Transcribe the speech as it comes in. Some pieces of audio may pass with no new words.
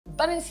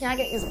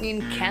Balenciaga is being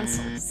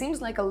cancelled.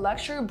 Seems like a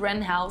luxury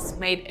brand house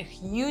made a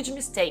huge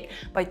mistake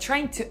by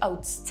trying to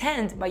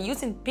outstand by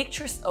using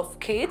pictures of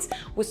kids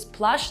with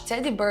plush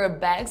teddy bear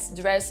bags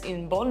dressed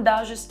in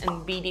bondages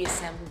and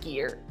BDSM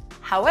gear.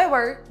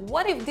 However,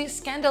 what if this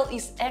scandal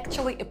is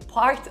actually a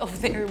part of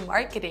their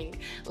marketing?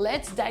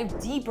 Let's dive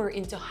deeper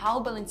into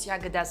how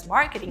Balenciaga does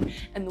marketing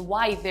and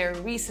why their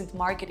recent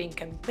marketing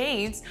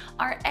campaigns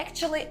are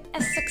actually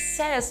a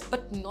success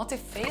but not a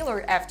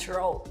failure after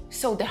all.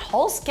 So the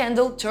whole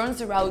scandal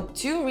turns around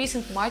two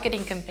recent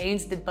marketing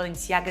campaigns that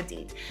Balenciaga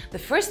did. The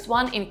first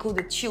one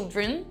included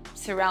children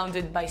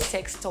surrounded by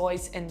sex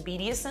toys and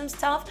BDSM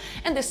stuff,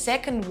 and the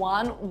second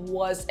one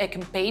was a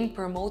campaign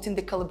promoting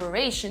the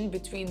collaboration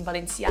between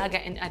Balenciaga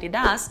and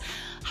Adidas.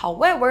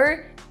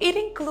 However, it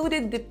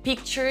included the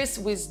pictures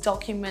with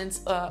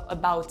documents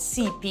about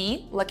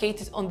CP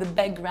located on the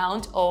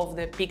background of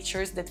the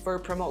pictures that were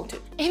promoted.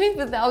 Even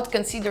without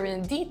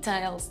considering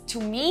details, to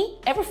me,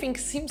 everything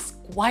seems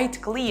quite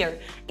clear.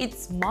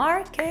 It's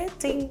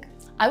marketing.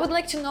 I would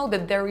like to know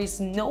that there is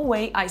no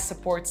way I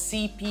support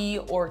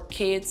CP or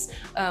kids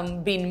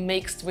being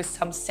mixed with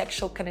some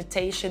sexual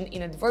connotation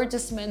in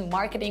advertisement,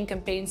 marketing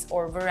campaigns,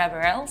 or wherever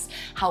else.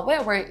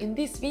 However, in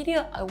this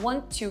video, I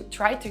want to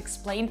try to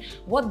explain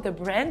what the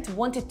brand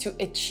wanted to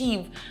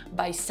achieve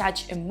by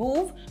such a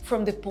move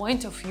from the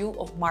point of view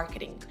of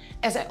marketing.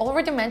 As I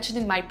already mentioned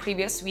in my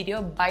previous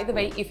video, by the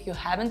way, if you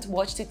haven't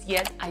watched it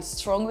yet, I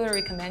strongly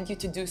recommend you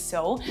to do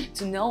so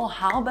to know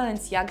how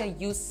Balenciaga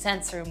used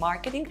sensory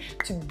marketing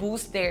to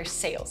boost their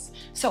sales.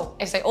 So,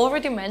 as I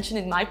already mentioned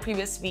in my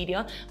previous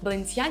video,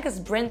 Balenciaga's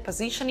brand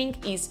positioning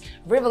is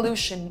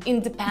revolution,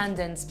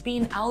 independence,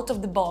 being out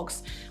of the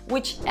box,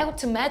 which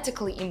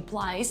automatically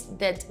implies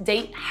that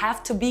they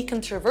have to be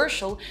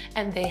controversial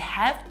and they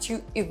have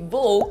to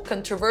evoke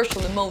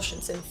controversial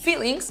emotions and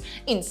feelings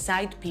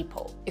inside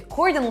people.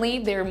 Accordingly,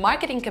 their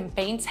marketing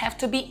campaigns have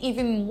to be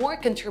even more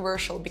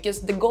controversial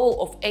because the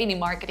goal of any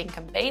marketing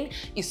campaign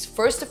is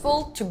first of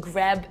all to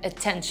grab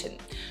attention.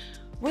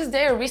 With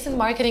their recent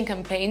marketing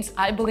campaigns,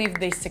 I believe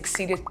they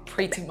succeeded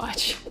pretty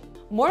much.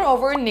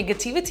 Moreover,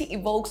 negativity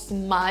evokes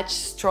much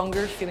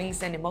stronger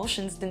feelings and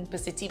emotions than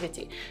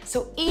positivity.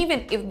 So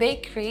even if they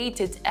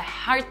created a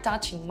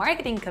heart-touching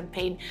marketing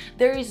campaign,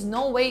 there is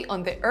no way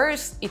on the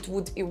earth it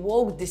would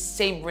evoke the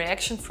same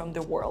reaction from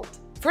the world.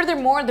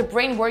 Furthermore, the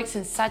brain works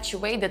in such a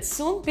way that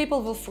soon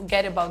people will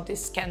forget about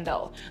this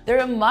scandal. There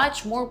are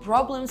much more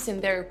problems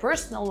in their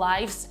personal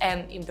lives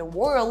and in the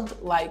world,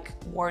 like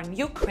war in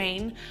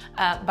Ukraine.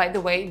 By the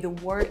way, the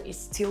war is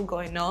still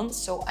going on,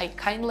 so I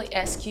kindly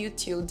ask you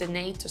to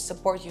donate to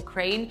support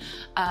Ukraine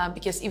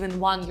because even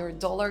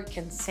 $1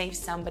 can save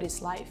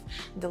somebody's life.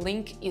 The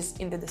link is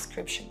in the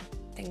description.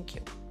 Thank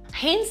you.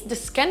 Hence, the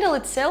scandal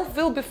itself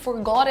will be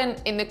forgotten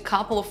in a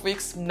couple of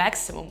weeks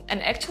maximum. And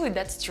actually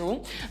that's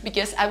true,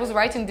 because I was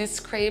writing this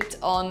script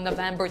on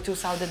November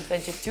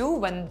 2022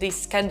 when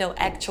this scandal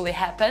actually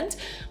happened,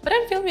 but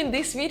I'm filming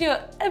this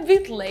video a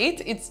bit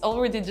late. It's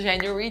already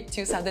January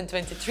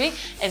 2023,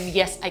 and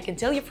yes, I can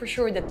tell you for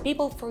sure that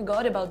people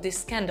forgot about this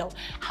scandal.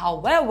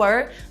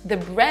 However, the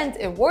brand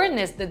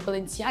awareness that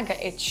Balenciaga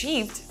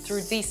achieved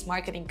through these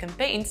marketing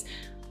campaigns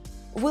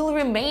will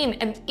remain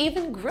and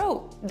even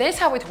grow. That's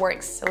how it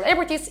works.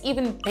 Celebrities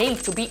even pay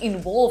to be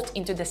involved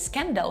into the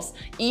scandals,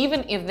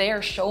 even if they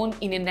are shown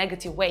in a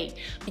negative way,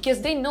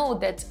 because they know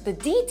that the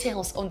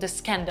details on the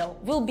scandal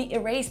will be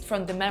erased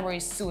from the memory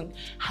soon.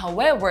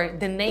 However,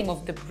 the name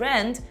of the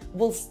brand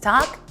will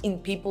stuck in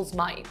people's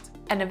mind.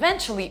 And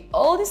eventually,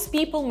 all these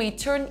people may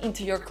turn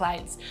into your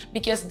clients,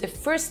 because the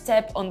first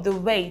step on the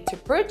way to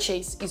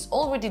purchase is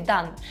already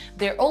done.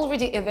 They're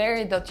already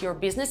aware that your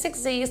business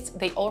exists,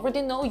 they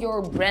already know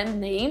your brand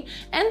name,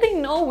 and they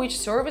know which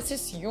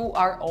services you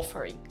are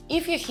offering.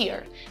 If you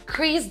hear,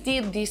 Chris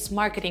did this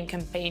marketing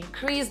campaign,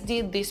 Chris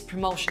did this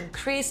promotion,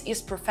 Chris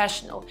is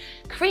professional,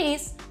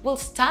 Chris will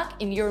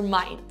stuck in your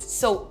mind.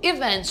 So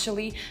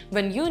eventually,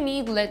 when you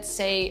need, let's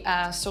say,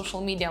 social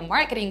media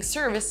marketing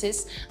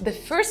services, the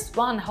first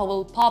one who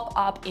will pop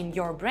up in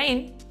your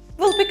brain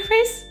will be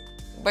Chris.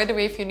 By the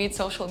way, if you need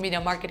social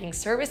media marketing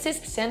services,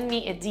 send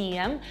me a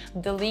DM.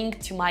 The link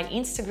to my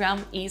Instagram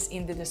is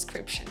in the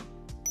description.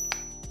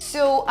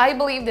 So I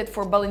believe that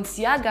for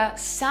Balenciaga,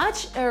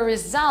 such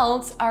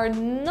results are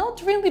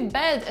not really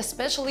bad,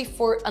 especially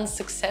for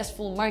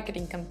unsuccessful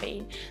marketing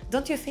campaign.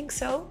 Don't you think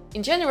so?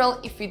 In general,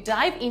 if we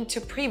dive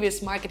into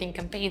previous marketing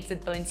campaigns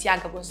that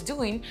Balenciaga was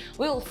doing,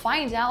 we will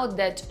find out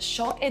that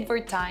shock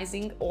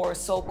advertising, or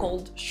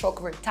so-called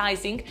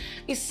shockvertising,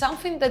 is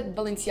something that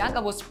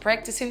Balenciaga was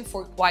practicing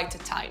for quite a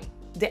time.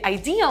 The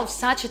idea of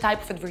such a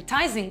type of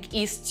advertising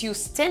is to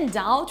stand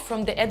out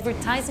from the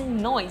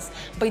advertising noise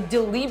by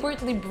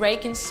deliberately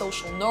breaking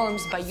social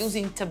norms by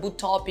using taboo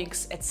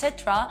topics,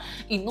 etc.,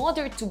 in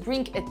order to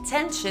bring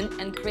attention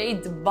and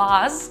create the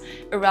buzz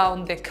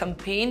around the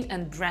campaign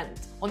and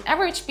brand. On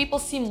average, people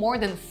see more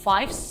than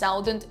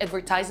 5,000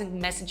 advertising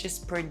messages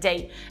per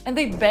day, and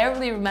they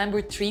barely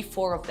remember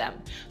 3-4 of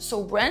them.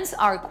 So brands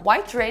are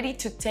quite ready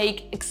to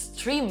take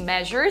extreme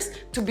measures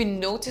to be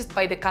noticed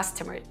by the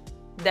customer.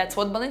 That's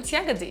what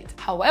Balenciaga did.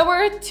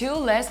 However, two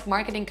last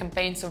marketing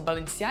campaigns of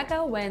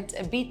Balenciaga went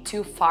a bit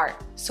too far.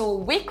 So a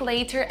week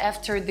later,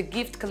 after the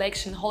gift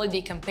collection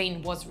holiday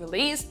campaign was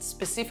released,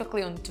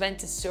 specifically on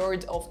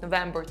 23rd of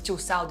November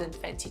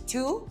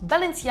 2022,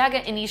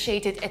 Balenciaga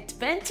initiated a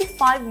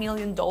 $25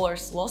 million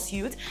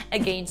lawsuit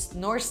against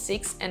North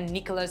Six and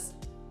Nicolas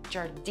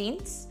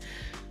Jardins.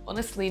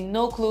 Honestly,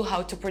 no clue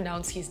how to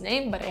pronounce his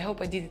name, but I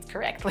hope I did it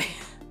correctly.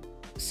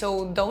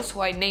 So those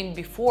who I named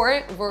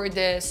before were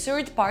the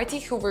third party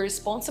who were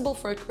responsible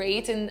for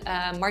creating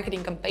a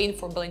marketing campaign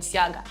for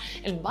Balenciaga.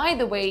 And by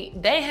the way,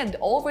 they had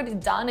already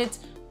done it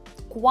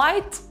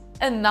quite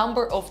a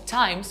number of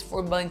times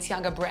for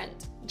Balenciaga brand.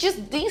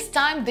 Just this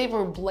time they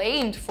were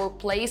blamed for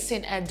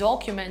placing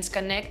documents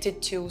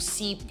connected to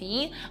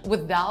CP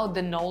without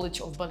the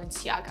knowledge of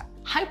Balenciaga.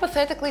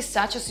 Hypothetically,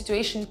 such a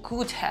situation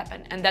could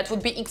happen, and that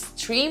would be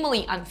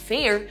extremely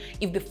unfair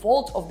if the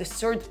fault of the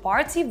third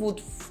party would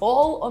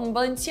fall on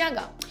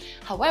Balenciaga.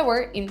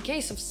 However, in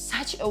case of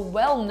such a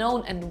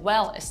well-known and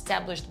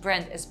well-established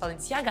brand as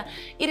Balenciaga,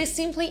 it is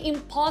simply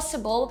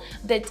impossible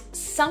that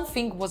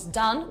something was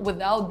done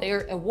without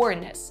their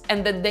awareness,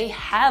 and that they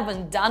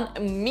haven't done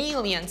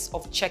millions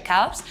of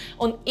checkups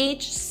on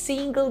each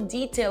single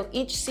detail,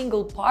 each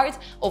single part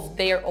of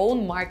their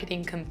own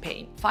marketing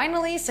campaign.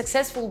 Finally,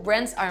 successful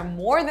brands are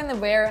more than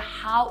aware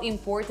how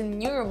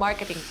important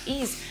neuromarketing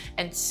is,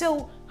 and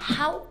so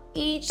how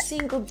each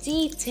single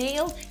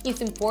detail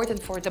is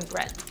important for the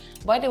brand.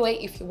 By the way,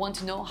 if you want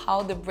to know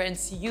how the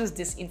brands use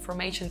this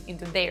information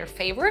into their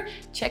favor,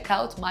 check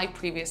out my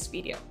previous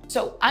video.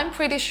 So I'm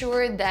pretty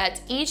sure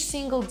that each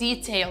single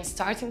detail,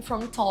 starting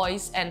from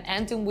toys and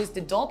ending with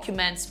the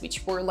documents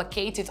which were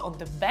located on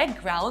the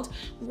background,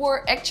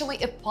 were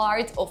actually a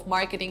part of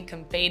marketing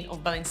campaign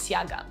of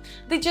Balenciaga.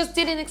 They just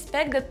didn't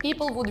expect that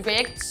people would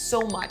react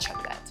so much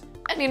on that.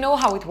 And you know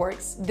how it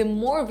works. The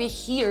more we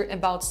hear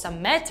about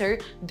some matter,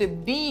 the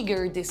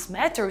bigger this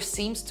matter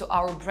seems to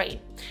our brain.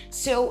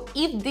 So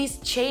if this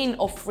chain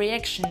of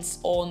reactions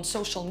on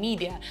social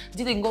media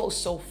didn't go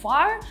so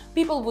far,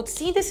 people would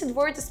see this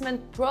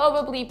advertisement,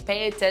 probably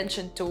pay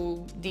attention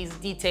to these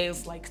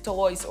details like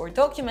toys or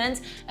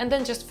documents, and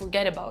then just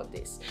forget about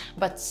this.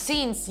 But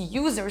since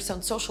users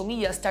on social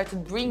media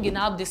started bringing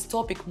up this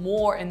topic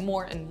more and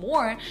more and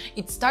more,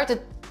 it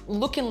started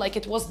looking like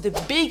it was the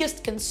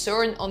biggest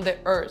concern on the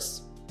earth.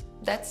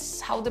 That's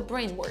how the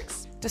brain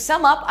works. To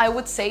sum up, I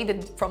would say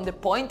that from the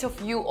point of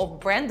view of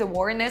brand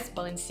awareness,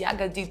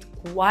 Balenciaga did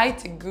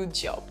quite a good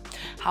job.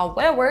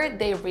 However,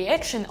 their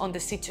reaction on the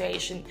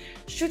situation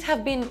should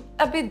have been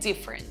a bit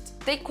different.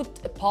 They could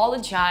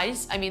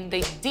apologize, I mean,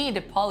 they did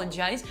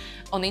apologize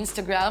on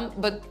Instagram,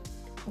 but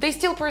they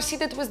still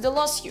proceeded with the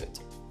lawsuit.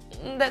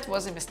 That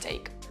was a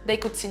mistake. They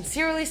could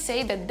sincerely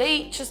say that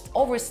they just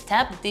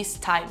overstepped this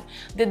time,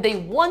 that they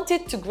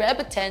wanted to grab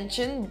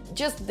attention,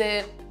 just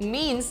the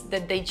means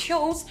that they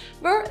chose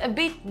were a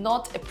bit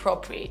not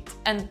appropriate,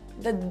 and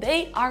that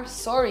they are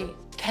sorry.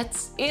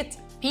 That's it.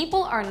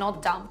 People are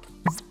not dumb.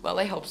 Well,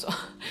 I hope so.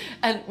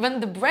 And when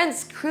the brand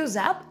screws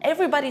up,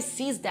 everybody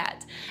sees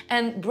that.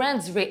 And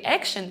brand's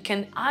reaction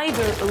can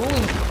either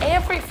ruin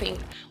everything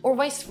or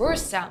vice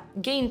versa,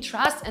 gain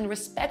trust and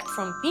respect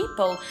from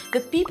people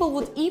that people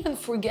would even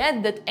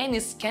forget that any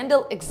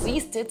scandal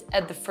existed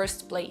at the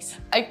first place.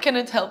 I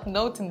cannot help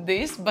noting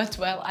this, but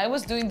while I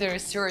was doing the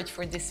research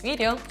for this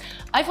video,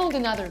 I found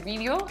another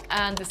video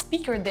and the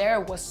speaker there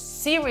was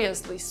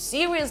seriously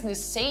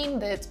saying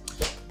that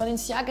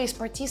Balenciaga is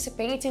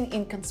participating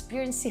in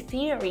conspiracy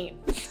theory.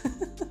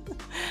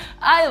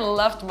 I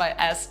laughed my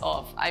ass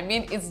off. I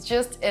mean, it's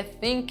just a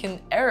thinking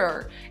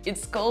error.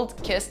 It's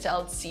called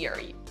Gestalt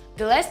theory.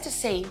 The less to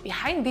say,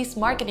 behind these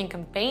marketing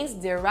campaigns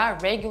there are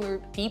regular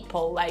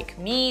people like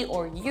me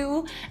or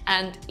you,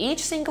 and each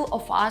single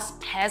of us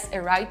has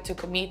a right to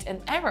commit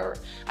an error.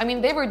 I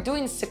mean, they were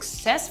doing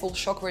successful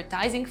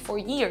shockvertising for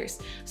years,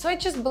 so I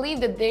just believe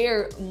that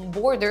their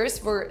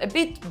borders were a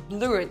bit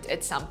blurred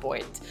at some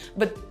point.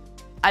 But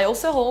I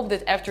also hope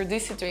that after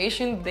this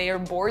situation, their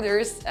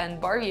borders and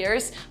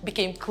barriers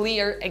became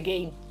clear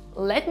again.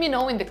 Let me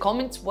know in the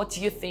comments what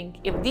you think,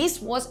 if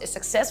this was a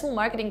successful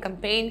marketing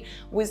campaign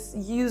with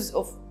use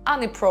of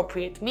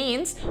inappropriate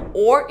means,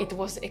 or it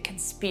was a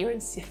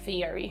conspiracy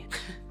theory.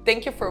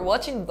 Thank you for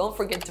watching, don't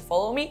forget to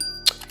follow me.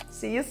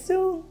 See you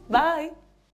soon, bye!